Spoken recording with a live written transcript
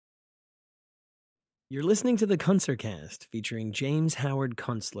You're listening to the Kunstlercast, featuring James Howard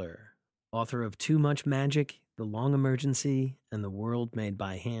Kunstler, author of Too Much Magic, The Long Emergency, and The World Made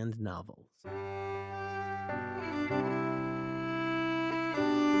by Hand novels.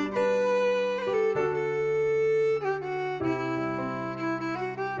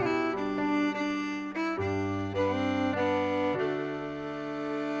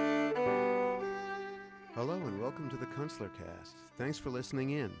 Hello and welcome to the Kunstlercast. Thanks for listening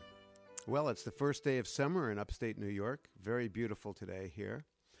in. Well, it's the first day of summer in upstate New York. Very beautiful today here.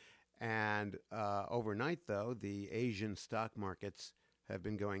 And overnight, though, the Asian stock markets have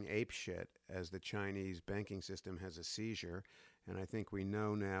been going apeshit as the Chinese banking system has a seizure. And I think we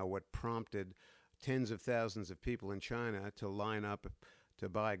know now what prompted tens of thousands of people in China to line up to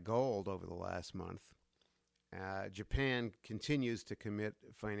buy gold over the last month. Japan continues to commit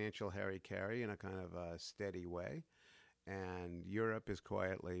financial hara-kiri in a kind of a steady way. And Europe is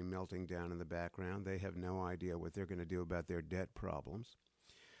quietly melting down in the background. They have no idea what they're going to do about their debt problems.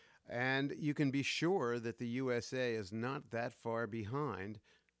 And you can be sure that the USA is not that far behind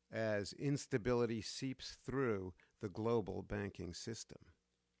as instability seeps through the global banking system.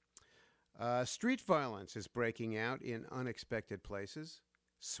 Street violence is breaking out in unexpected places.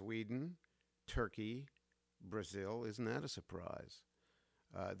 Sweden, Turkey, Brazil. Isn't that a surprise?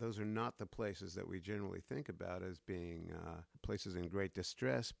 Those are not the places that we generally think about as being places in great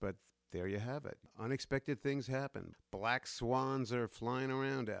distress, but there you have it. Unexpected things happen. Black swans are flying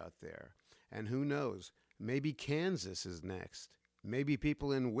around out there. And who knows, maybe Kansas is next. Maybe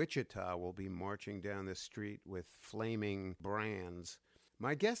people in Wichita will be marching down the street with flaming brands.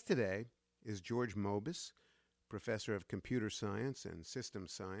 My guest today is George Mobis, professor of computer science and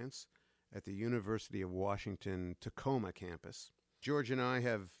systems science at the University of Washington Tacoma campus. George and I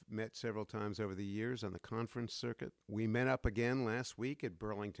have met several times over the years on the conference circuit. We met up again last week at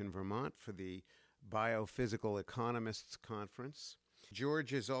Burlington, Vermont for the Biophysical Economists Conference.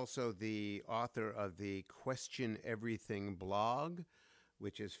 George is also the author of the Question Everything blog,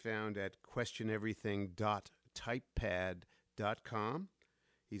 which is found at questioneverything.typepad.com.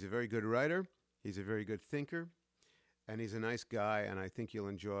 He's a very good writer, he's a very good thinker, and he's a nice guy, and I think you'll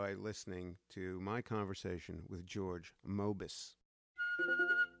enjoy listening to my conversation with George Mobis.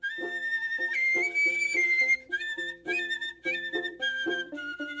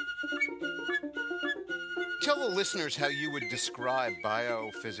 Tell the listeners how you would describe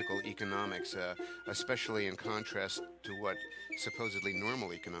biophysical economics, especially in contrast to what supposedly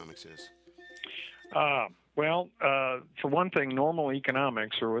normal economics is. For one thing, normal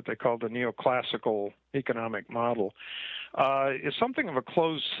economics, or what they call the neoclassical economic model, is something of a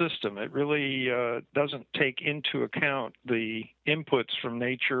closed system. It really doesn't take into account the inputs from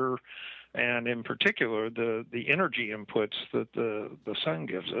nature, and in particular the energy inputs that the sun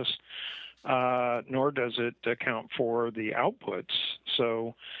gives us, nor does it account for the outputs.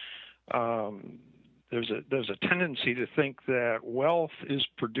 So there's a tendency to think that wealth is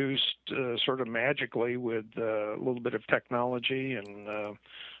produced sort of magically with a little bit of technology and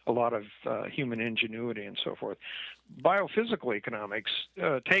a lot of human ingenuity and so forth. Biophysical economics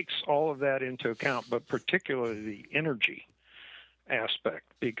takes all of that into account, but particularly the energy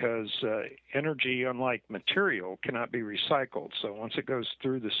aspect, because energy, unlike material, cannot be recycled. So once it goes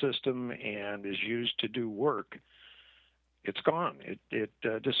through the system and is used to do work, it's gone. It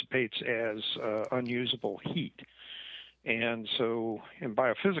dissipates as unusable heat. And so in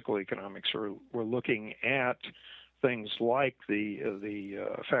biophysical economics, we're looking at things like the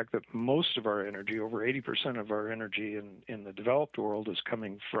fact that most of our energy, over 80% of our energy in the developed world, is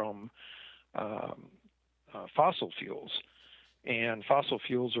coming from fossil fuels. And fossil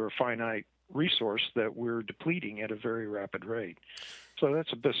fuels are a finite resource that we're depleting at a very rapid rate. So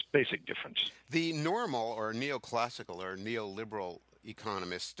that's a basic difference. The normal or neoclassical or neoliberal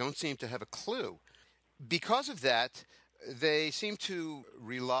economists don't seem to have a clue. Because of that, they seem to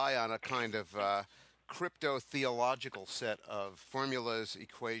rely on a kind of crypto-theological set of formulas,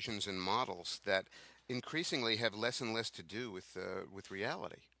 equations, and models that increasingly have less and less to do with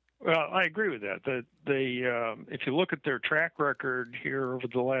reality. Well, I agree with that. If you look at their track record here over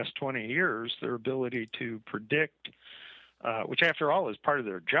the last 20 years, their ability to predict, which after all is part of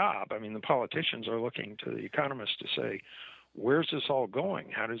their job. I mean, the politicians are looking to the economists to say, where's this all going?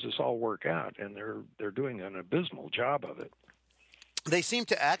 How does this all work out? And they're doing an abysmal job of it. They seem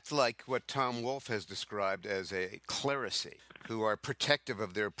to act like what Tom Wolfe has described as a clerisy, who are protective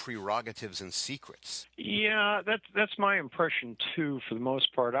of their prerogatives and secrets. Yeah, that's my impression too. For the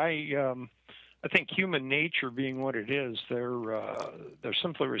most part, I think human nature being what it is, they're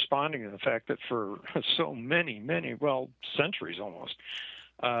simply responding to the fact that for so many, centuries almost,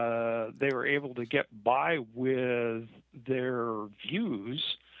 they were able to get by with their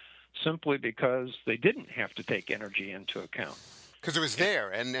views simply because they didn't have to take energy into account. Because it was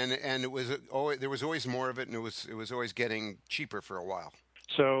there, and it was always, there was always more of it, and it was always getting cheaper for a while.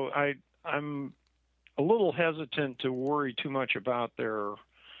 So I'm a little hesitant to worry too much about their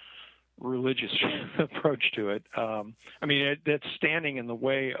religious approach to it. I mean, that's standing in the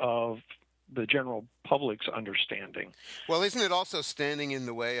way of the general public's understanding. Well, isn't it also standing in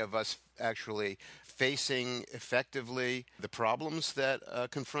the way of us actually facing effectively the problems that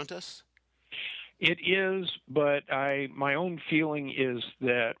confront us? It is, but my own feeling is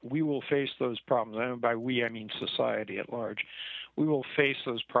that we will face those problems. And by we, I mean society at large. We will face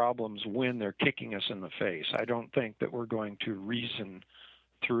those problems when they're kicking us in the face. I don't think that we're going to reason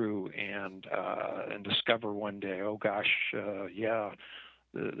through and discover one day, oh gosh,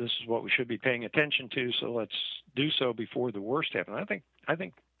 this is what we should be paying attention to, so let's do so before the worst happens. I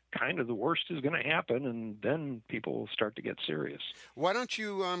think kind of the worst is going to happen, and then people will start to get serious. Why don't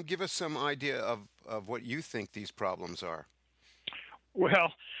you give us some idea of what you think these problems are?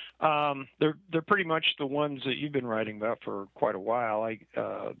 Well, they're pretty much the ones that you've been writing about for quite a while.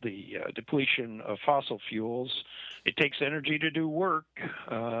 The depletion of fossil fuels. It takes energy to do work.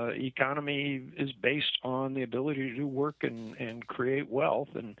 Economy is based on the ability to do work and create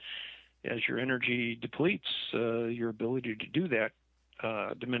wealth. And as your energy depletes, your ability to do that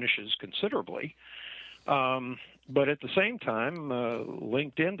diminishes considerably. But at the same time,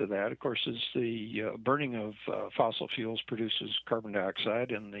 linked into that, of course, is the burning of fossil fuels produces carbon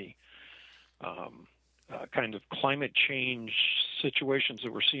dioxide, and the kind of climate change situations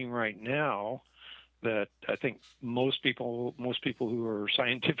that we're seeing right now that I think most people who are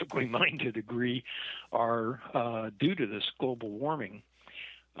scientifically minded agree are due to this global warming.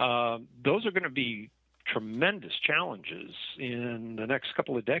 Those are going to be tremendous challenges in the next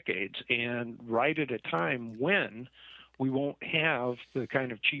couple of decades, and right at a time when we won't have the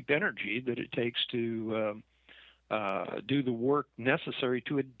kind of cheap energy that it takes to do the work necessary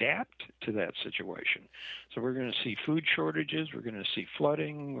to adapt to that situation. So we're going to see food shortages, we're going to see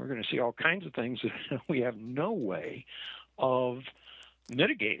flooding, we're going to see all kinds of things that we have no way of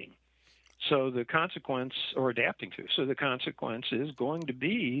mitigating. So the consequence, or adapting to, so the consequence is going to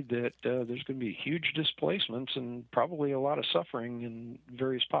be that there's going to be huge displacements and probably a lot of suffering in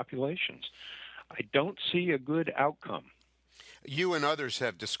various populations. I don't see a good outcome. You and others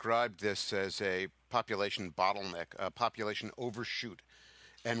have described this as a population bottleneck, a population overshoot,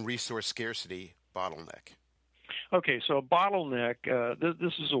 and resource scarcity bottleneck. Okay, so a bottleneck,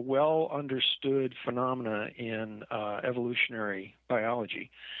 this is a well-understood phenomena in evolutionary biology.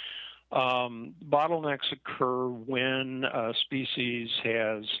 Bottlenecks occur when a species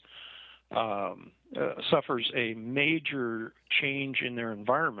suffers a major change in their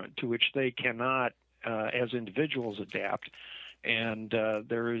environment to which they cannot, as individuals, adapt, and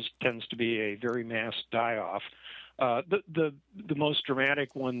there tends to be a very mass die-off. The most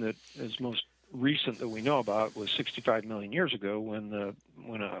dramatic one that is most recent that we know about was 65 million years ago when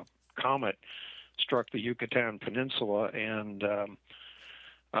a comet struck the Yucatan Peninsula and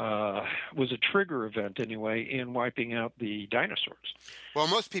was a trigger event anyway in wiping out the dinosaurs. Well,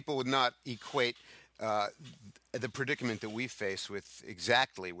 most people would not equate the predicament that we face with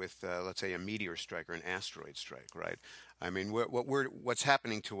exactly with, let's say, a meteor strike or an asteroid strike, right? I mean, what's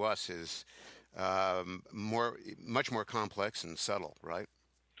happening to us is much more complex and subtle, right?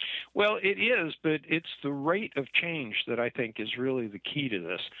 Well, it is, but it's the rate of change that I think is really the key to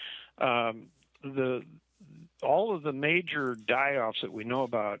this. All of the major die-offs that we know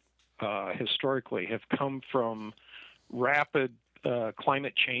about historically have come from rapid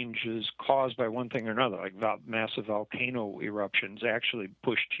climate changes caused by one thing or another, like massive volcano eruptions actually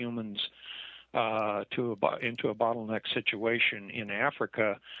pushed humans into a bottleneck situation in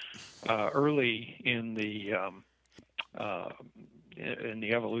Africa early in the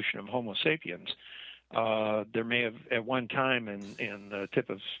evolution of Homo sapiens. There may have, at one time in the tip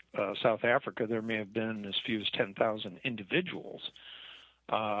of South Africa, there may have been as few as 10,000 individuals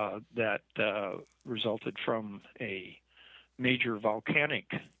that resulted from a major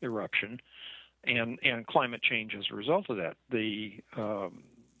volcanic eruption and climate change as a result of that.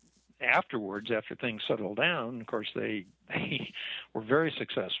 Afterwards, after things settled down, of course, they were very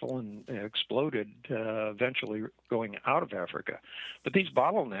successful and exploded, eventually going out of Africa. But these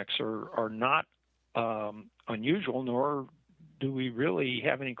bottlenecks are not unusual, nor do we really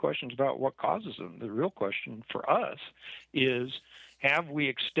have any questions about what causes them. The real question for us is, have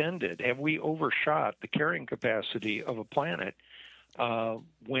we overshot the carrying capacity of a planet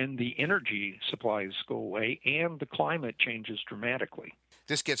when the energy supplies go away and the climate changes dramatically?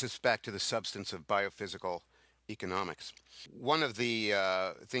 this gets us back to the substance of biophysical economics. One of the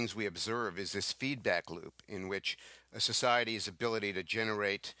things we observe is this feedback loop in which a society's ability to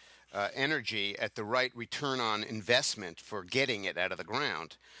generate energy at the right return on investment for getting it out of the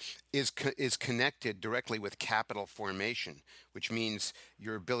ground is connected directly with capital formation, which means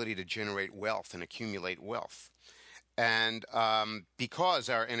your ability to generate wealth and accumulate wealth. And because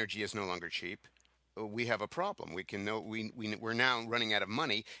our energy is no longer cheap, we have a problem. We're now running out of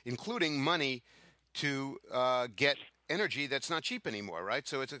money, including money to get energy that's not cheap anymore, right?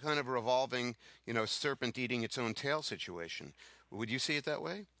 So it's a kind of revolving, serpent eating its own tail situation. Would you see it that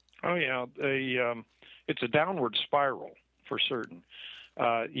way? Oh yeah, it's a downward spiral for certain.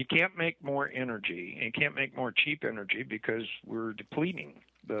 You can't make more energy, and you can't make more cheap energy because we're depleting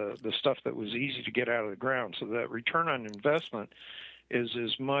the stuff that was easy to get out of the ground. So that return on investment is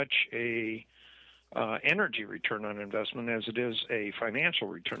as much a energy return on investment as it is a financial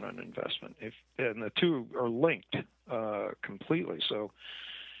return on investment. And the two are linked completely. So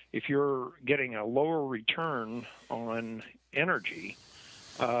if you're getting a lower return on energy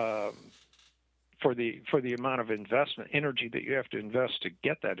for the amount of energy that you have to invest to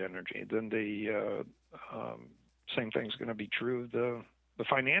get that energy, then the same thing's going to be true of the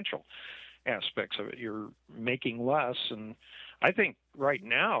financial aspects of it. You're making less, and I think right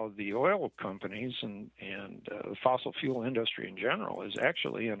now the oil companies and the fossil fuel industry in general is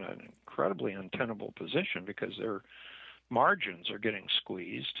actually in an incredibly untenable position because their margins are getting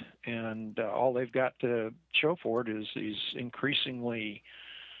squeezed, and all they've got to show for it is these increasingly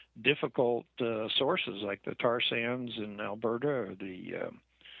difficult sources like the tar sands in Alberta or the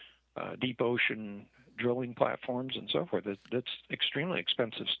deep ocean drilling platforms and so forth. That's extremely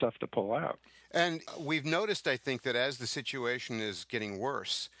expensive stuff to pull out. And we've noticed, I think, that as the situation is getting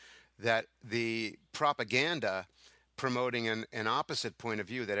worse, that the propaganda promoting an opposite point of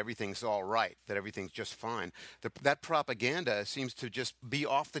view, that everything's all right, that everything's just fine, that propaganda seems to just be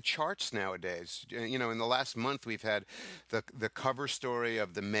off the charts nowadays. In the last month, we've had the cover story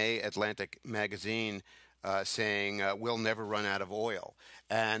of the May Atlantic magazine saying we'll never run out of oil,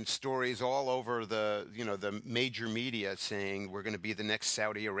 and stories all over the major media saying we're going to be the next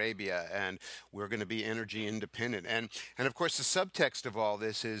Saudi Arabia and we're going to be energy independent. And of course the subtext of all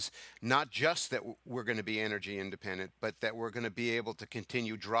this is not just that we're going to be energy independent, but that we're going to be able to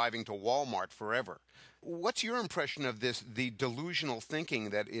continue driving to Walmart forever. What's your impression of the delusional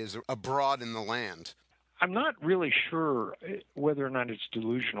thinking that is abroad in the land? I'm not really sure whether or not it's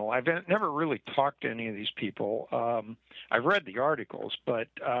delusional. I've never really talked to any of these people. I've read the articles, but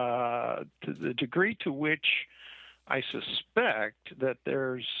to the degree to which I suspect that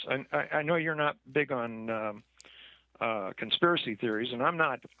there's – I know you're not big on conspiracy theories, and I'm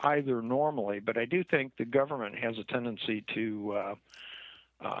not either normally, but I do think the government has a tendency to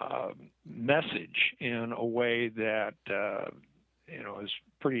message in a way that is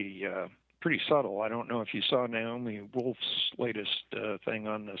pretty subtle. I don't know if you saw Naomi Wolf's latest thing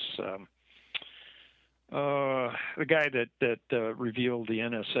on this. The guy that revealed the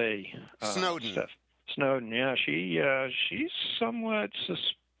NSA Snowden stuff. Snowden, yeah, she's somewhat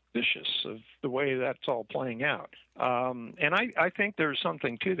suspicious of the way that's all playing out, and I think there's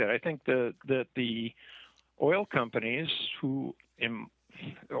something to that. I think that the oil companies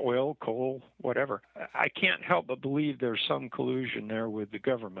oil, coal, whatever, I can't help but believe there's some collusion there with the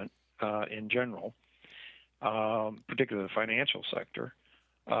government. In general, particularly the financial sector,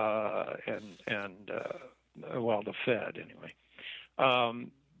 and the Fed anyway.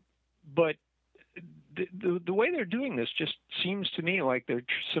 But the way they're doing this just seems to me like they're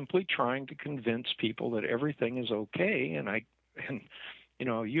simply trying to convince people that everything is okay. And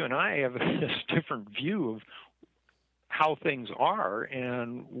you and I have this different view of how things are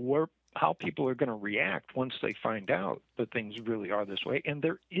and how people are going to react once they find out that things really are this way, and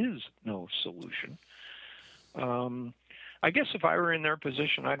there is no solution. I guess if I were in their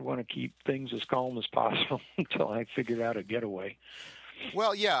position, I'd want to keep things as calm as possible until I figured out a getaway.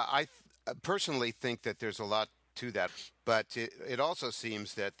 Well, yeah, I personally think that there's a lot to that, but it also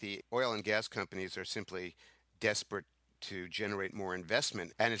seems that the oil and gas companies are simply desperate to generate more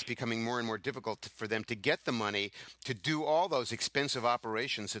investment, and it's becoming more and more difficult for them to get the money to do all those expensive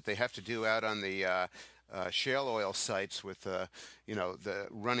operations that they have to do out on the shale oil sites with the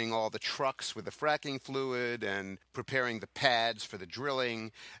running all the trucks with the fracking fluid and preparing the pads for the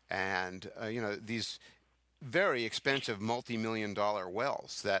drilling, and these very expensive multi-million-dollar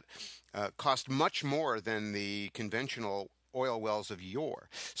wells that cost much more than the conventional oil wells of yore.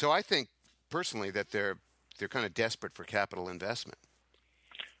 So I think personally that they're kind of desperate for capital investment.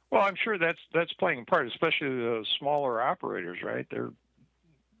 Well, I'm sure that's playing a part, especially the smaller operators, right?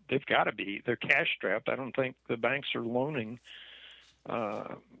 they've got to be. They're cash strapped. I don't think the banks are loaning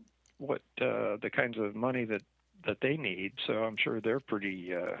the kinds of money that they need. So I'm sure they're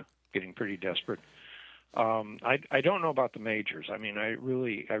getting pretty desperate. I don't know about the majors. I mean, I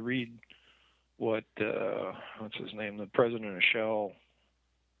read what what's his name, the president of Shell,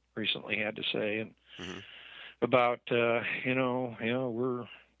 recently had to say, and about we're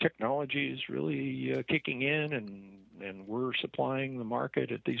technology is really kicking in, and we're supplying the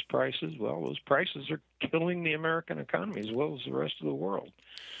market at these prices. Well, those prices are killing the American economy as well as the rest of the world.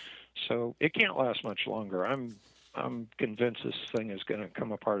 So it can't last much longer. I'm convinced this thing is going to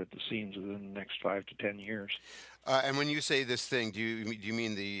come apart at the seams within the next 5 to 10 years. And when you say this thing, do you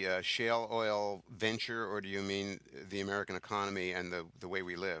mean the shale oil venture, or do you mean the American economy and the way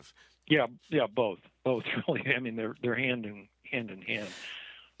we live? Yeah, both really. I mean, they're hand in hand.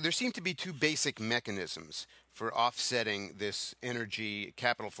 There seem to be two basic mechanisms for offsetting this energy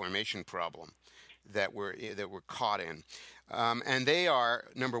capital formation problem that we're caught in, and they are,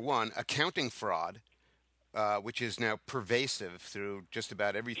 number one, accounting fraud, which is now pervasive through just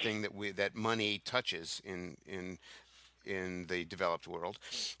about everything that money touches in the developed world,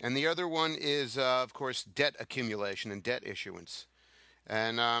 and the other one is, of course, debt accumulation and debt issuance.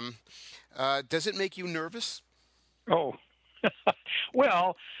 And does it make you nervous? Oh,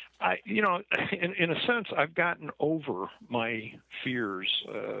 well, in a sense, I've gotten over my fears.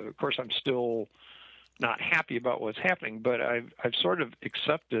 Of course, I'm still not happy about what's happening, but I've sort of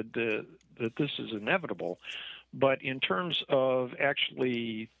accepted that this is inevitable. But in terms of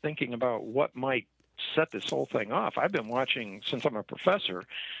actually thinking about what might set this whole thing off, I've been watching since I'm a professor,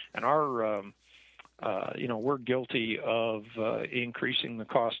 and our we're guilty of increasing the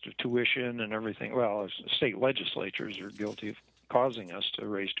cost of tuition and everything. Well, state legislatures are guilty of causing us to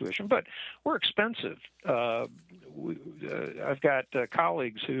raise tuition, but we're expensive. I've got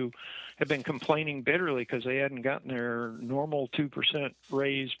colleagues who have been complaining bitterly because they hadn't gotten their normal 2%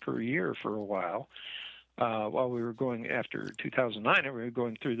 raise per year for a while we were going after 2009, and we were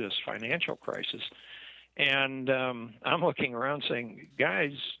going through this financial crisis. And I'm looking around saying,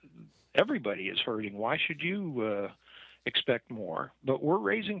 guys, everybody is hurting. Why should you expect more? But we're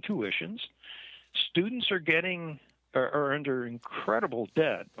raising tuitions. Students are under incredible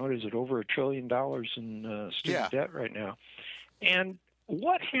debt. What is it, over $1 trillion in student debt right now? And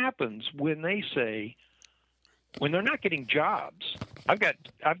what happens when they're not getting jobs? I've got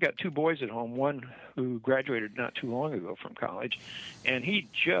two boys at home, one who graduated not too long ago from college, and he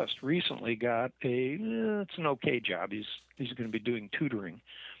just recently got it's an okay job. He's going to be doing tutoring.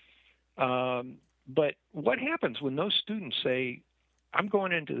 But what happens when those students say, I'm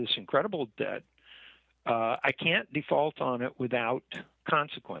going into this incredible debt, I can't default on it without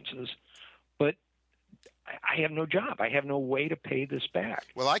consequences, but I have no job. I have no way to pay this back.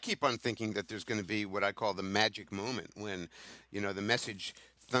 Well, I keep on thinking that there's going to be what I call the magic moment when, the message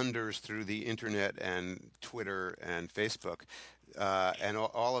thunders through the internet and Twitter and Facebook, and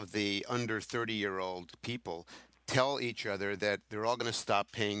all of the under 30-year-old people tell each other that they're all going to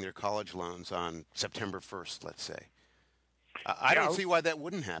stop paying their college loans on September 1st, let's say. I don't see why that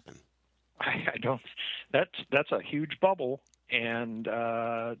wouldn't happen. I don't. That's a huge bubble, and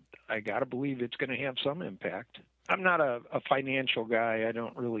I got to believe it's going to have some impact. I'm not a financial guy. I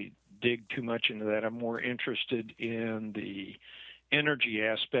don't really dig too much into that. I'm more interested in the energy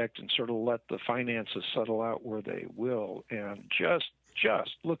aspect and sort of let the finances settle out where they will, and just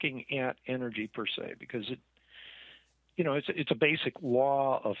looking at energy per se, because it's a basic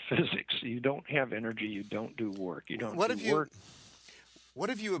law of physics. You don't have energy, you don't do work. You don't do work. What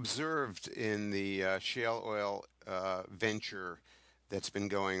have you observed in the shale oil venture that's been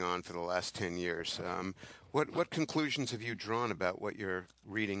going on for the last 10 years? What conclusions have you drawn about what you're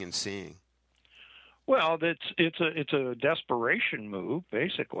reading and seeing? Well, it's a desperation move,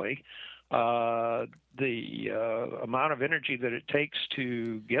 basically. The amount of energy that it takes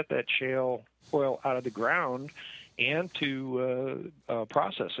to get that shale oil out of the ground and to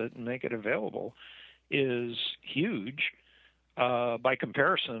process it and make it available is huge. By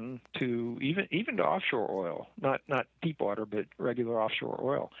comparison to even to offshore oil, not deep water, but regular offshore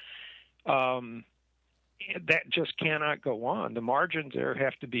oil. That just cannot go on. The margins there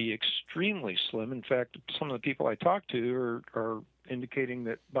have to be extremely slim. In fact, some of the people I talk to are indicating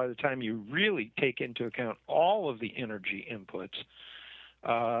that by the time you really take into account all of the energy inputs,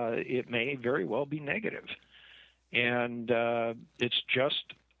 it may very well be negative. And it's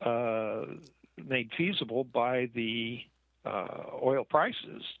just made feasible by the oil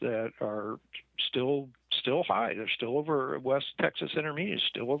prices that are still high. They're still over West Texas Intermediate,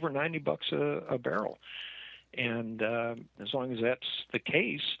 still over $90 a barrel. And as long as that's the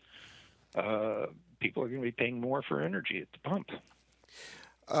case, people are going to be paying more for energy at the pump.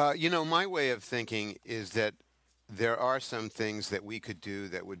 My way of thinking is that there are some things that we could do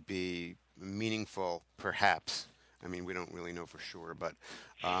that would be meaningful, perhaps. I mean, we don't really know for sure, but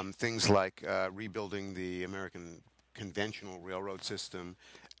things like rebuilding the American conventional railroad system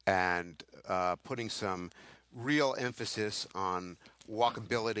and putting some real emphasis on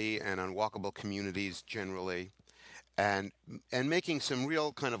walkability and on walkable communities generally, and making some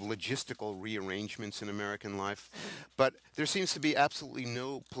real kind of logistical rearrangements in American life. But there seems to be absolutely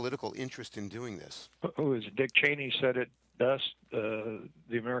no political interest in doing this. As Dick Cheney said it best,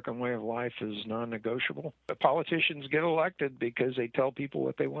 the American way of life is non-negotiable. Politicians get elected because they tell people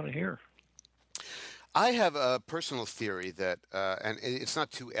what they want to hear. I have a personal theory that, and it's not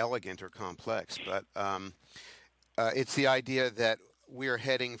too elegant or complex, but it's the idea that we are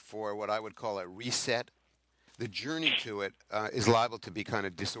heading for what I would call a reset. The journey to it is liable to be kind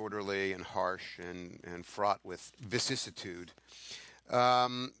of disorderly and harsh and fraught with vicissitude.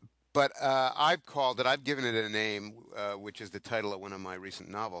 But I've given it a name, which is the title of one of my recent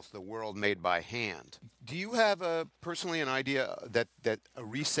novels, The World Made by Hand. Do you have personally an idea that a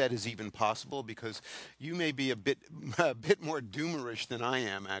reset is even possible? Because you may be a bit more doomerish than I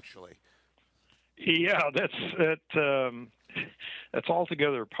am, actually. Yeah, that's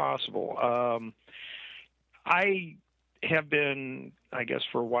altogether possible. I have been, I guess,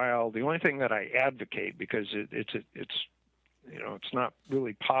 for a while. The only thing that I advocate, because it's not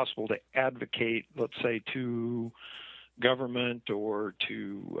really possible to advocate, let's say, to government or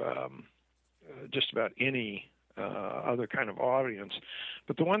to just about any other kind of audience.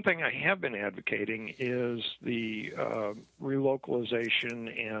 But the one thing I have been advocating is the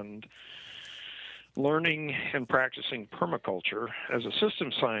relocalization and learning and practicing permaculture. As a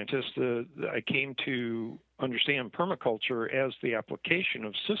systems scientist, I came to understand permaculture as the application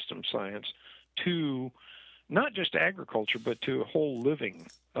of system science to not just agriculture, but to a whole living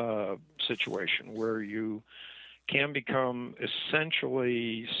situation where you can become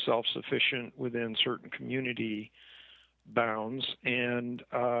essentially self-sufficient within certain community bounds, and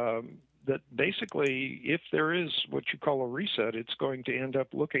that basically, if there is what you call a reset, it's going to end up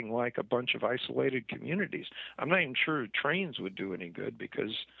looking like a bunch of isolated communities. I'm not even sure trains would do any good,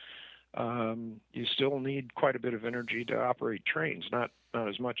 because you still need quite a bit of energy to operate trains, not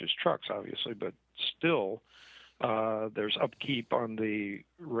as much as trucks, obviously, but still there's upkeep on the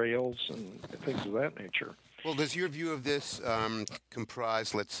rails and things of that nature. Well, does your view of this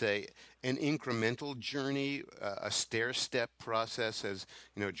comprise, let's say, an incremental journey, a stair-step process, as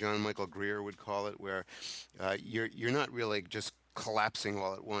John Michael Greer would call it, where you're not really just collapsing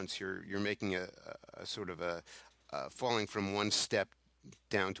all at once. You're making a sort of a falling from one step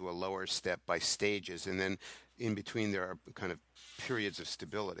down to a lower step by stages, and then in between there are kind of periods of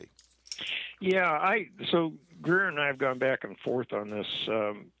stability. Yeah, so Greer and I have gone back and forth on this.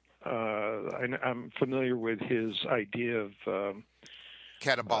 I'm familiar with his idea of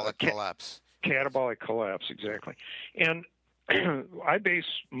catabolic collapse. Catabolic collapse, exactly. And I base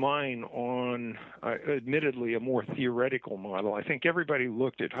mine on, admittedly, a more theoretical model. I think everybody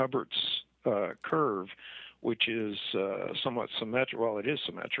looked at Hubbert's curve, which is somewhat symmetrical. Well, it is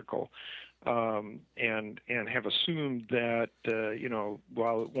symmetrical, and have assumed that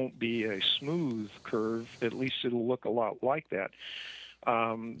while it won't be a smooth curve, at least it'll look a lot like that.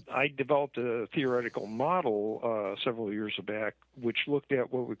 I developed a theoretical model several years back, which looked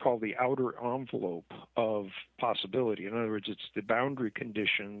at what we call the outer envelope of possibility. In other words, it's the boundary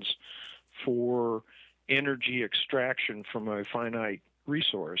conditions for energy extraction from a finite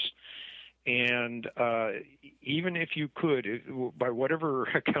resource. And even if you could, by whatever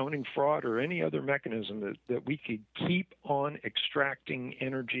accounting fraud or any other mechanism, that we could keep on extracting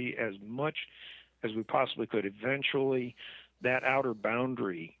energy as much as we possibly could, eventually that outer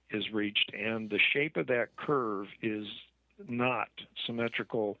boundary is reached, and the shape of that curve is not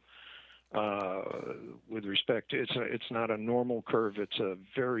symmetrical with respect to it's not a normal curve. It's a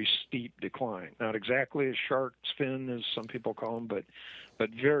very steep decline. Not exactly a shark's fin, as some people call them, but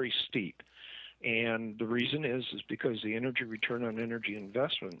very steep. And the reason is because the energy return on energy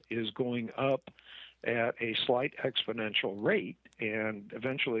investment is going up at a slight exponential rate, and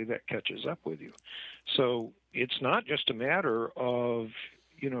eventually that catches up with you. So it's not just a matter of,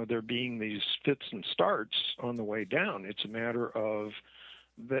 there being these fits and starts on the way down. It's a matter of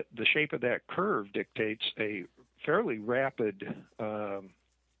that the shape of that curve dictates a fairly rapid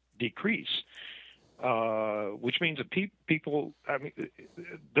decrease, which means that people,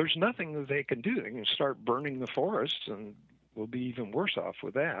 there's nothing that they can do. They can start burning the forests, and we'll be even worse off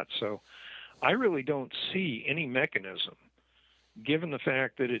with that. So I really don't see any mechanism given the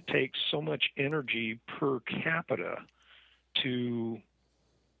fact that it takes so much energy per capita to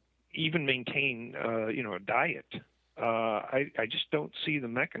even maintain, a diet. I just don't see the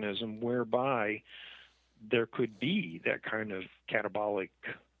mechanism whereby there could be that kind of catabolic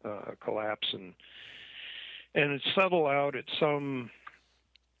collapse, and it's settle out at some.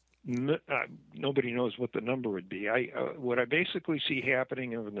 Nobody knows what the number would be. What I basically see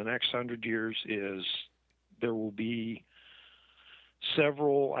happening over the next 100 years is there will be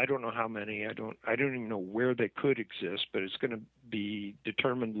several. I don't know how many. I don't even know where they could exist, but it's going to be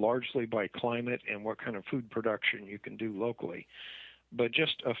determined largely by climate and what kind of food production you can do locally. But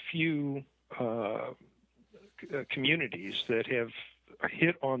just a few communities that have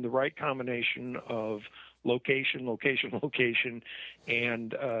hit on the right combination of location,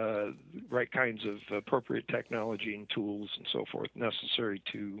 and right kinds of appropriate technology and tools and so forth necessary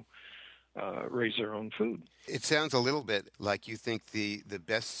to raise their own food. It sounds a little bit like you think the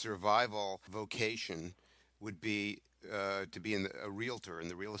best survival vocation would be to be a realtor in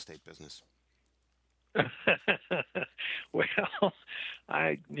the real estate business. Well,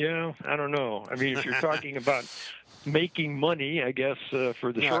 I don't know. I mean, if you're talking about making money, I guess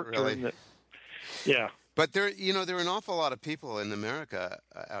for the short term, yeah. But there are an awful lot of people in America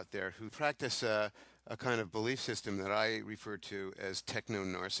out there who practice a kind of belief system that I refer to as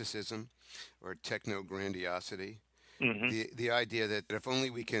techno-narcissism or techno-grandiosity. Mm-hmm. The idea that if only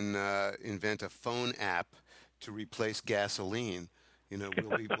we can invent a phone app to replace gasoline,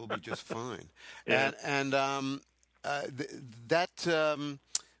 we'll be just fine. Yeah. And that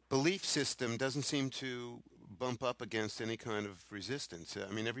belief system doesn't seem to bump up against any kind of resistance.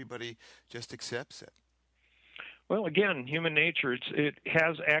 I mean, everybody just accepts it. Well, again, human nature, it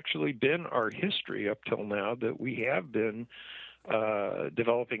has actually been our history up till now that we have been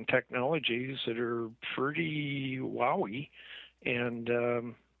developing technologies that are pretty wowy, and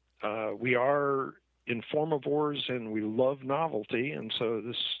we are informivores and we love novelty, and so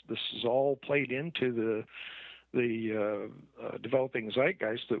this is all played into the developing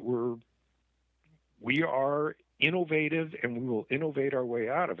zeitgeist that we are innovative, and we will innovate our way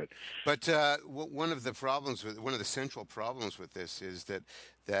out of it. But one of the central problems with this is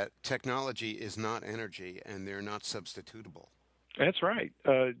that technology is not energy, and they're not substitutable. That's right.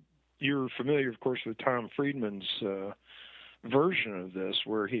 You're familiar, of course, with Tom Friedman's version of this,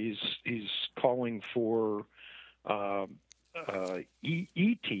 where he's calling for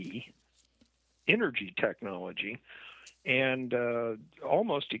ET, energy technology, and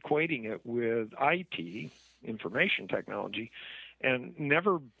almost equating it with IT, information technology, and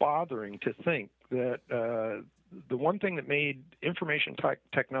never bothering to think that the one thing that made information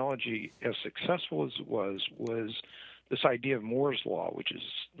technology as successful as it was this idea of Moore's law, which is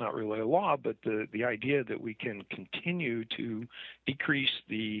not really a law, but the idea that we can continue to decrease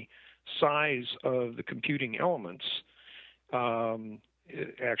the size of the computing elements,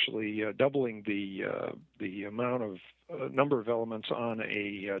 actually doubling the amount of number of elements on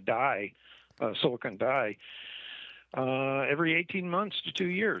a die, silicon die, every 18 months to 2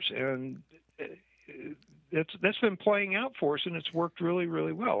 years, and that's been playing out for us, and it's worked really,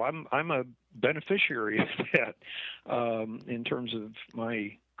 really well. I'm a beneficiary of that in terms of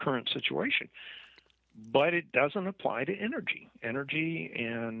my current situation, but it doesn't apply to energy. Energy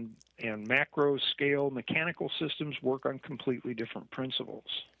and macro scale mechanical systems work on completely different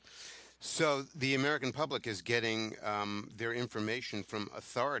principles. So the American public is getting their information from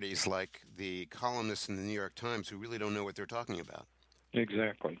authorities like the columnists in the New York Times who really don't know what they're talking about.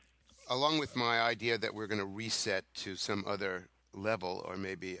 Exactly. Along with my idea that we're going to reset to some other level, or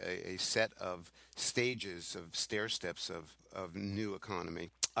maybe a set of stages, of stair steps of new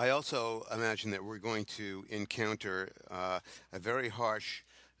economy, I also imagine that we're going to encounter a very harsh,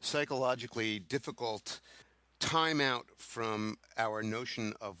 psychologically difficult timeout from our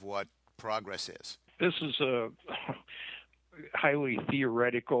notion of what progress is. This is highly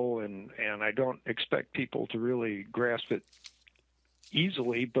theoretical, and I don't expect people to really grasp it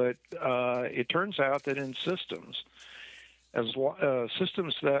easily, but it turns out that in systems,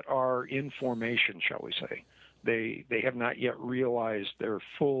 systems that are in formation, shall we say, they have not yet realized their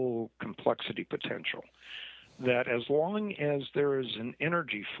full complexity potential. That as long as there is an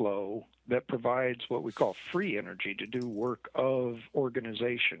energy flow that provides what we call free energy to do work of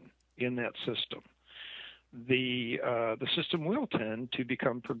organization in that system, the system will tend to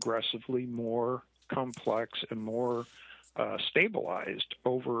become progressively more complex and more stabilized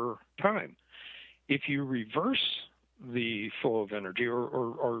over time. If you reverse the flow of energy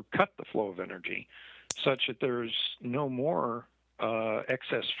or cut the flow of energy such that there's no more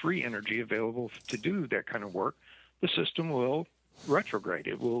excess free energy available to do that kind of work, the system will retrograde.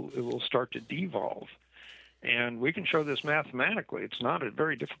 It will start to devolve, and we can show this mathematically. It's not a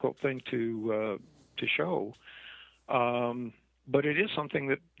very difficult thing to show, but it is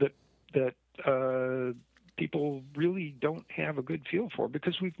something that people really don't have a good feel for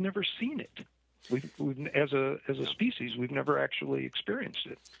because we've never seen it. We've as a species, we've never actually experienced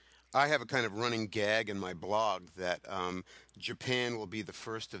it. I have a kind of running gag in my blog that Japan will be the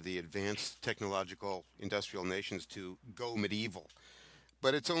first of the advanced technological industrial nations to go medieval.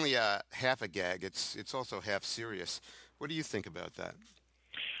 But it's only half a gag. It's also half serious. What do you think about that?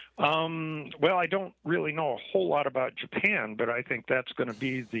 Well, I don't really know a whole lot about Japan, but I think that's going to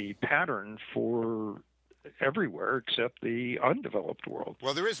be the pattern for everywhere except the undeveloped world.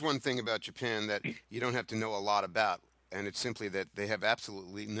 Well, there is one thing about Japan that you don't have to know a lot about, and it's simply that they have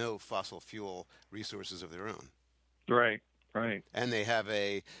absolutely no fossil fuel resources of their own. Right, right. And they have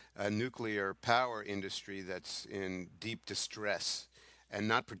a nuclear power industry that's in deep distress and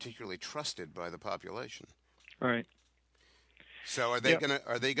not particularly trusted by the population. Right. So are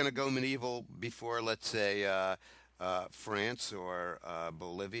they gonna go medieval before, let's say, France or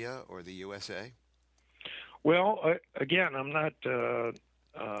Bolivia or the USA? Well, again, I'm not. You're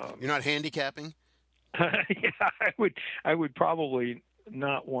not handicapping? Yeah, I would probably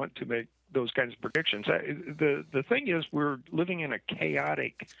not want to make those kinds of predictions. The thing is, we're living in a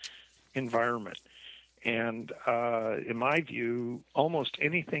chaotic environment, and in my view, almost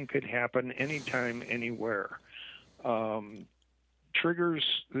anything could happen anytime, anywhere.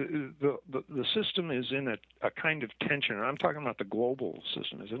 Triggers the system is in a kind of tension, and I'm talking about the global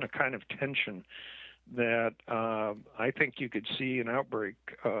system is in a kind of tension that I think you could see an outbreak.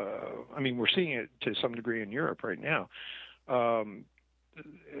 I mean, we're seeing it to some degree in Europe right now, and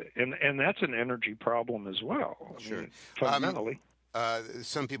that's an energy problem as well. I mean, fundamentally,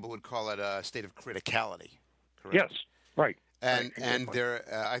 some people would call it a state of criticality. Correct? Yes, right. And right, and there,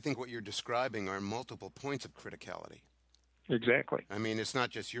 I think what you're describing are multiple points of criticality. Exactly. I mean, it's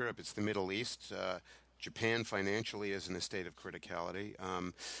not just Europe; it's the Middle East. Japan financially is in a state of criticality.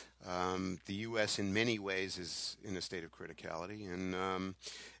 The U.S. in many ways is in a state of criticality,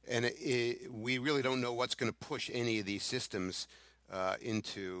 and we really don't know what's going to push any of these systems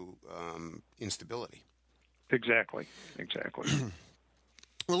into instability. Exactly.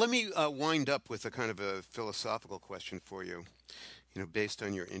 Well, let me wind up with a kind of a philosophical question for you. You know, based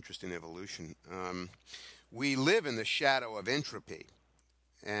on your interest in evolution, we live in the shadow of entropy,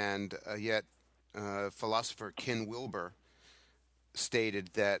 and yet. Philosopher Ken Wilber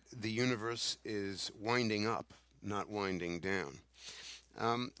stated that the universe is winding up, not winding down.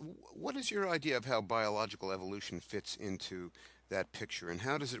 What is your idea of how biological evolution fits into that picture, and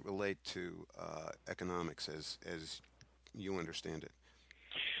how does it relate to economics as you understand it?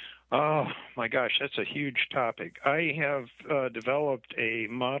 Oh, my gosh, that's a huge topic. I have developed a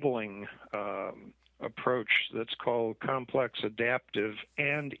modeling approach that's called complex, adaptive,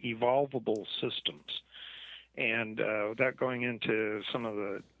 and evolvable systems. And without going into some of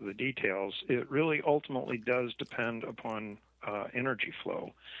the details, it really ultimately does depend upon energy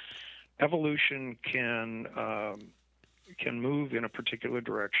flow. Evolution can move in a particular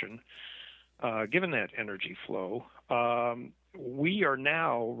direction given that energy flow. Right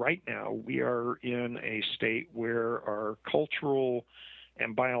now, we are in a state where our cultural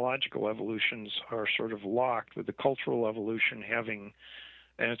and biological evolutions are sort of locked, with the cultural evolution having,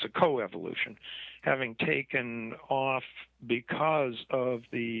 and it's a co-evolution, having taken off because of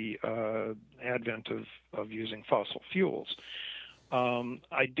the advent of using fossil fuels.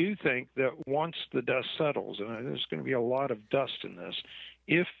 I do think that once the dust settles, and there's going to be a lot of dust in this,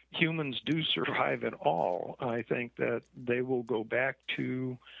 if humans do survive at all, I think that they will go back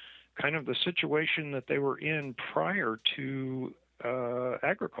to kind of the situation that they were in prior to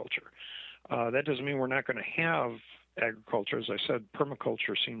agriculture. That doesn't mean we're not going to have agriculture. As I said,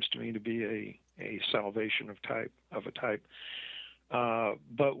 permaculture seems to me to be a salvation of a type.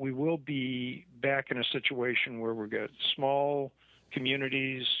 But we will be back in a situation where we've got small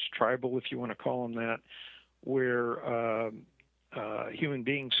communities, tribal if you want to call them that, where human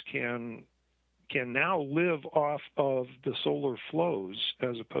beings can now live off of the solar flows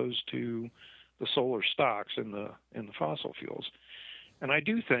as opposed to the solar stocks in the fossil fuels. And I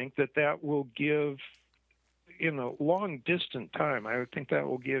do think that will give, in a long distant time, I would think that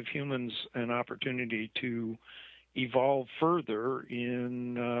will give humans an opportunity to evolve further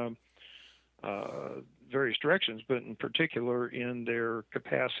in various directions, but in particular in their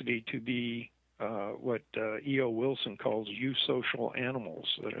capacity to be what E.O. Wilson calls eusocial animals,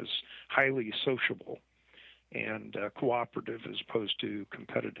 that is highly sociable and cooperative as opposed to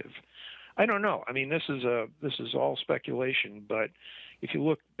competitive. I don't know. I mean, this is all speculation, but if you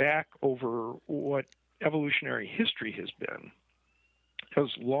look back over what evolutionary history has been, as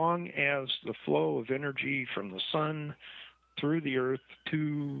long as the flow of energy from the sun through the earth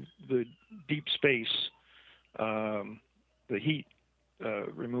to the deep space, the heat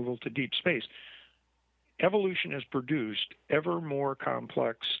removal to deep space, evolution has produced ever more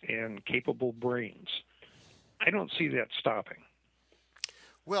complex and capable brains. I don't see that stopping.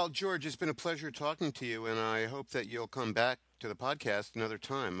 Well, George, it's been a pleasure talking to you, and I hope that you'll come back to the podcast another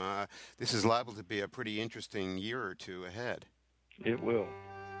time. This is liable to be a pretty interesting year or two ahead. It will.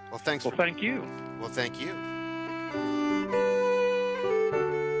 Well, thanks. Well, thank you. Well, thank you.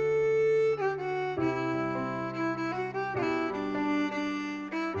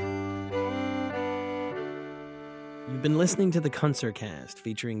 You've been listening to the Kunstlercast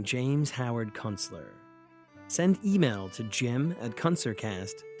featuring James Howard Kunstler. Send email to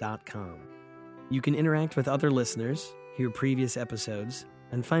jim@kunstlercast.com. You can interact with other listeners, hear previous episodes,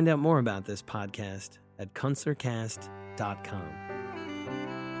 and find out more about this podcast at kunstlercast.com.